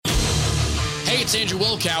it's Andrew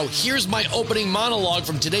Wilkow. Here's my opening monologue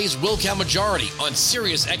from today's Wilkow Majority on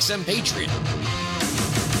Sirius XM Patriot.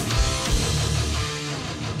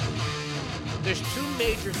 There's two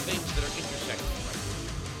major things that are intersecting right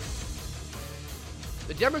now.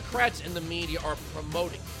 The Democrats and the media are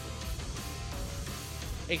promoting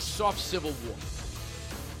a soft civil war.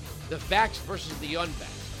 The vax versus the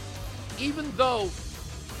unvax. Even though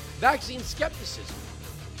vaccine skepticism,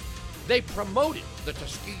 they promoted the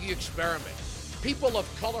Tuskegee experiment. People of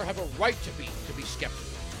color have a right to be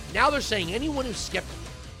skeptical. Now they're saying anyone who's skeptical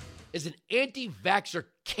is an anti-vaxxer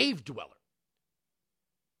cave dweller.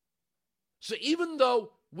 So even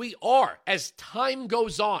though we are, as time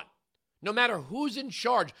goes on, no matter who's in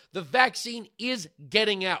charge, the vaccine is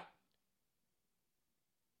getting out.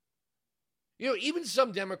 You know, even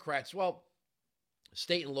some Democrats, well,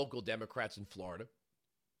 state and local Democrats in Florida,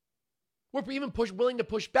 were even willing to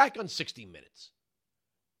push back on 60 Minutes.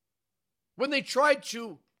 When they tried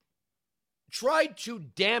to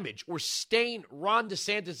damage or stain Ron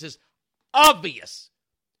DeSantis' obvious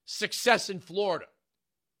success in Florida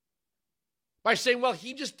by saying, well,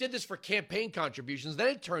 he just did this for campaign contributions. Then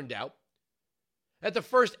it turned out that the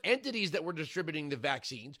first entities that were distributing the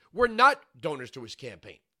vaccines were not donors to his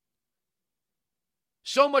campaign.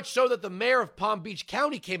 So much so that the mayor of Palm Beach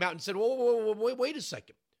County came out and said, whoa, wait a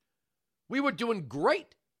second. We were doing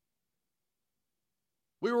great.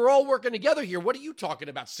 We were all working together here. What are you talking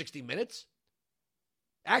about, 60 Minutes?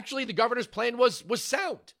 Actually, the governor's plan was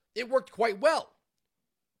sound. It worked quite well.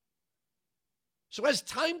 So as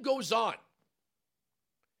time goes on,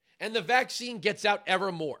 and the vaccine gets out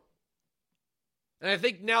ever more, and I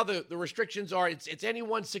think now the restrictions are, it's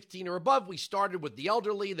anyone 16 or above. We started with the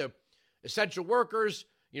elderly, the essential workers,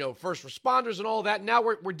 first responders and all that. Now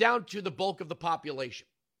we're down to the bulk of the population.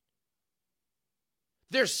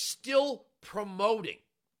 They're still promoting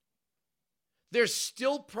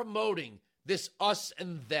this us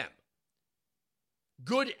and them.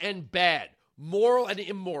 Good and bad, moral and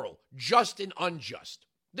immoral, just and unjust.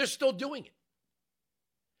 They're still doing it.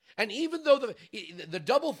 And even though the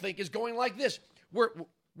doublethink is going like this,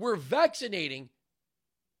 we're vaccinating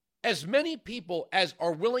as many people as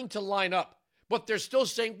are willing to line up, but they're still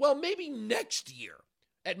saying, well, maybe next year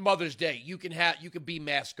at Mother's Day you can be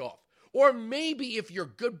masked off. Or maybe if you're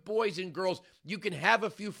good boys and girls, you can have a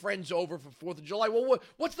few friends over for 4th of July. Well,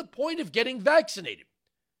 what's the point of getting vaccinated?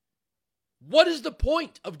 What is the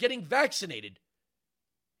point of getting vaccinated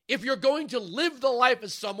if you're going to live the life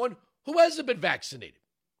as someone who hasn't been vaccinated?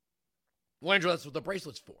 Well, Andrew, that's what the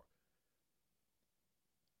bracelet's for.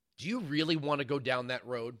 Do you really want to go down that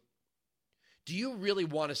road? Do you really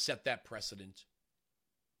want to set that precedent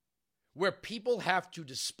where people have to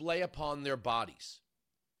display upon their bodies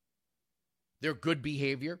their good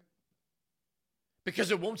behavior?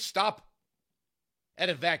 Because it won't stop at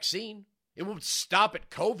a vaccine. It won't stop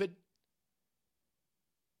at COVID.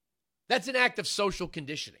 That's an act of social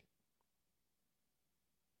conditioning.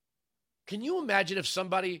 Can you imagine if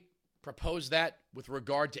somebody proposed that with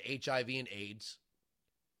regard to HIV and AIDS?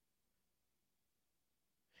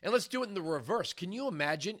 And let's do it in the reverse. Can you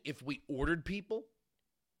imagine if we ordered people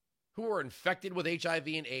who are infected with HIV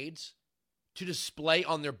and AIDS to display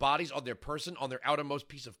on their bodies, on their person, on their outermost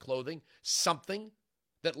piece of clothing, something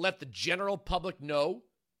that let the general public know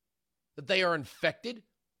that they are infected?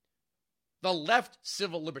 The left,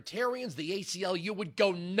 civil libertarians, the ACLU would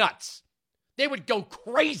go nuts. They would go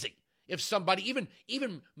crazy if somebody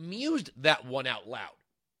even mused that one out loud.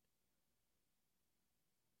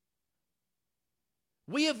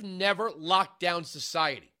 We have never locked down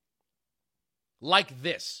society like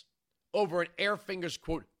this over an air fingers,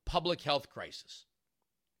 quote, public health crisis.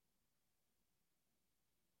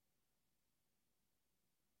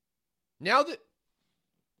 Now that,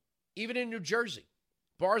 even in New Jersey,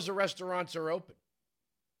 bars and restaurants are open,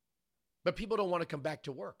 but people don't want to come back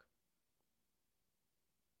to work.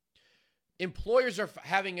 Employers are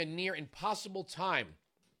having a near impossible time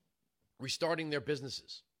restarting their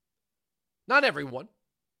businesses. Not everyone,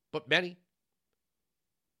 but many.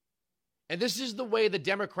 And this is the way the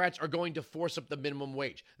Democrats are going to force up the minimum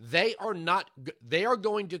wage. They are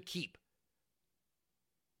going to keep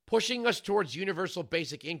pushing us towards universal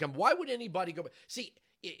basic income. Why would anybody go? See,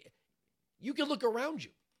 you can look around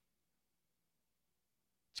you.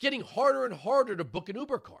 It's getting harder and harder to book an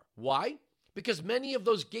Uber car. Why? Because many of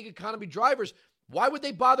those gig economy drivers, why would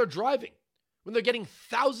they bother driving when they're getting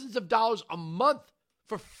thousands of dollars a month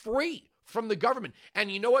for free from the government?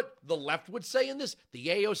 And you know what the left would say in this? The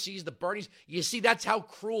AOCs, the Bernies. You see, that's how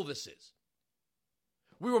cruel this is.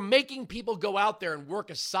 We were making people go out there and work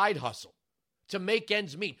a side hustle to make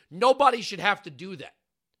ends meet. Nobody should have to do that.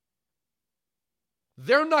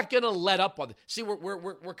 They're not going to let up on it. See,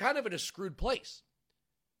 we're kind of in a screwed place.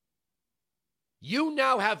 You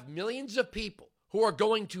now have millions of people who are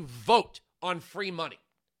going to vote on free money,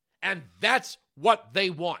 and that's what they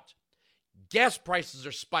want. Gas prices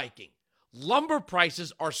are spiking. Lumber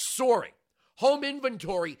prices are soaring. Home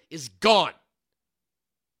inventory is gone.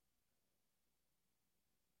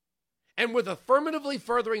 And with affirmatively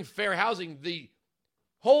furthering fair housing, the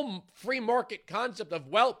whole free market concept of,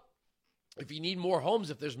 well, if you need more homes,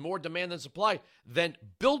 if there's more demand than supply, then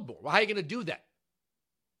build more. Well, how are you going to do that?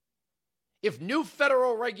 If new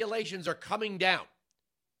federal regulations are coming down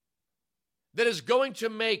that is going to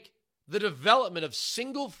make the development of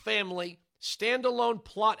single-family, standalone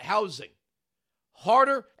plot housing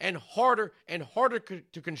harder and harder and harder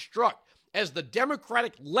to construct as the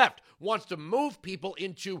Democratic left wants to move people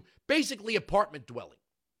into basically apartment dwelling.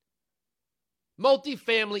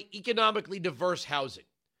 Multifamily, economically diverse housing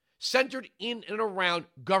centered in and around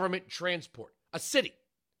government transport, a city.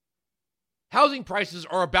 Housing prices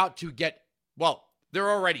are about to get, well,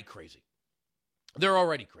 they're already crazy. They're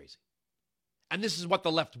already crazy. And this is what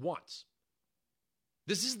the left wants.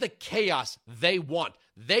 This is the chaos they want.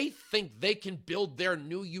 They think they can build their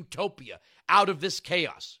new utopia out of this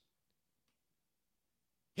chaos.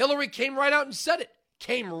 Hillary came right out and said it.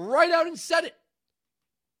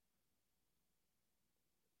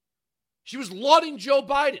 She was lauding Joe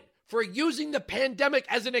Biden for using the pandemic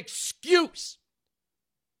as an excuse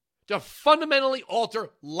to fundamentally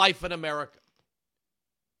alter life in America.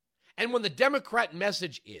 And when the Democrat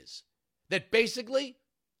message is that basically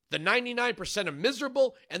the 99% are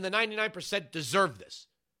miserable and the 99% deserve this.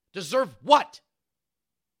 Deserve what?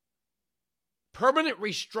 Permanent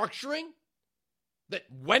restructuring that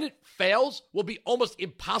when it fails will be almost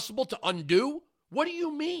impossible to undo? What do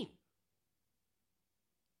you mean?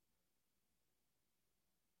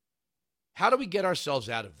 How do we get ourselves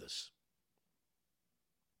out of this?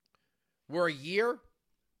 We're a year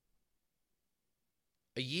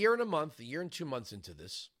and a month, a year and 2 months into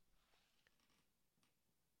this.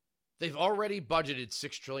 They've already budgeted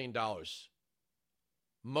 $6 trillion,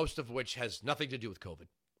 most of which has nothing to do with COVID.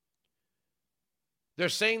 They're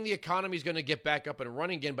saying the economy is going to get back up and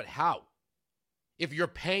running again, but how? If you're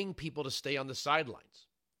paying people to stay on the sidelines.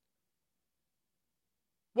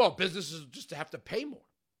 Well, businesses just have to pay more.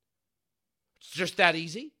 It's just that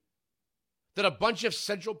easy? That a bunch of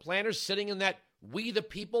central planners sitting in that we the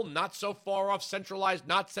people, not so far off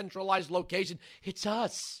not centralized location. It's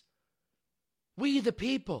us. We the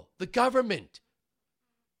people, the government.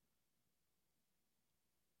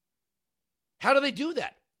 How do they do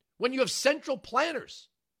that? When you have central planners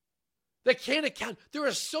that can't account. There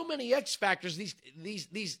are so many X factors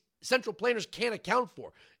these central planners can't account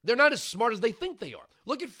for. They're not as smart as they think they are.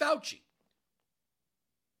 Look at Fauci.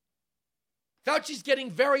 Fauci's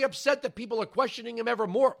getting very upset that people are questioning him ever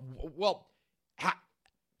more. Well,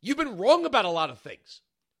 you've been wrong about a lot of things.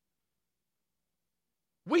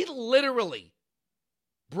 We literally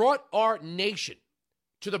brought our nation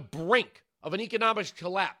to the brink of an economic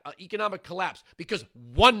collapse because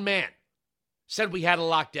one man said we had a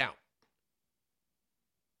lockdown.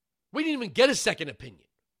 We didn't even get a second opinion.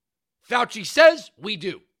 Fauci says we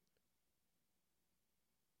do.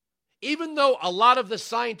 Even though a lot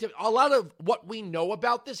of what we know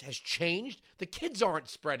about this has changed, the kids aren't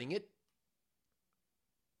spreading it.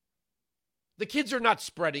 The kids are not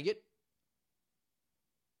spreading it.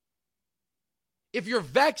 If you're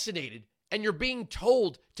vaccinated and you're being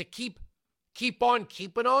told to keep on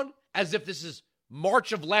keeping on as if this is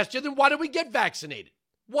March of last year, then why did we get vaccinated?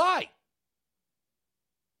 Why?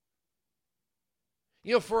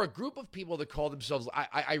 You know, for a group of people that call themselves,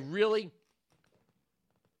 I really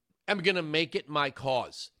am going to make it my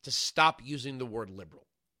cause to stop using the word liberal.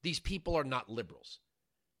 These people are not liberals.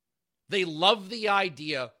 They love the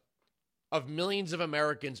idea of millions of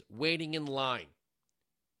Americans waiting in line,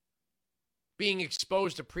 being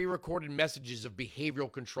exposed to pre-recorded messages of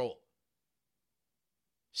behavioral control.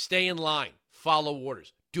 Stay in line, follow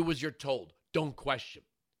orders, do as you're told, don't question.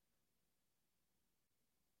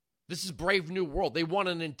 This is Brave New World. They want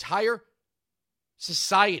an entire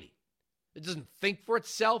society that doesn't think for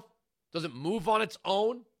itself, doesn't move on its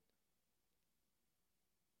own,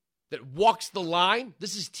 that walks the line.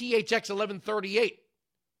 This is THX 1138.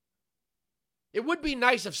 It would be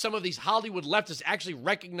nice if some of these Hollywood leftists actually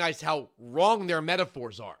recognized how wrong their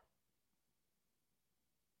metaphors are.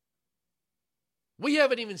 We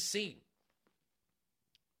haven't even seen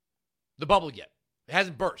the bubble yet. It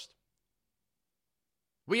hasn't burst.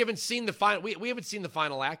 We haven't seen the final. We haven't seen the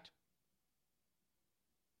final act.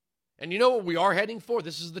 And you know what we are heading for?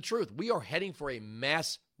 This is the truth. We are heading for a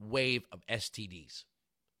mass wave of STDs.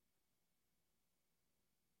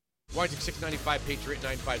 Whiting 695, Patriot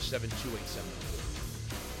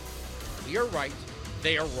 957-2874. We are right.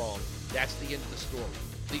 They are wrong. That's the end of the story.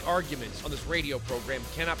 The arguments on this radio program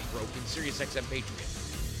cannot be broken. Sirius XM Patriot.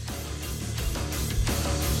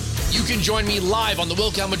 You can join me live on the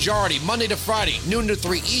Will Count Majority, Monday to Friday, noon to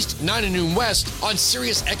 3 East, 9 to noon West, on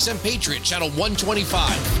Sirius XM Patriot, channel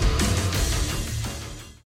 125.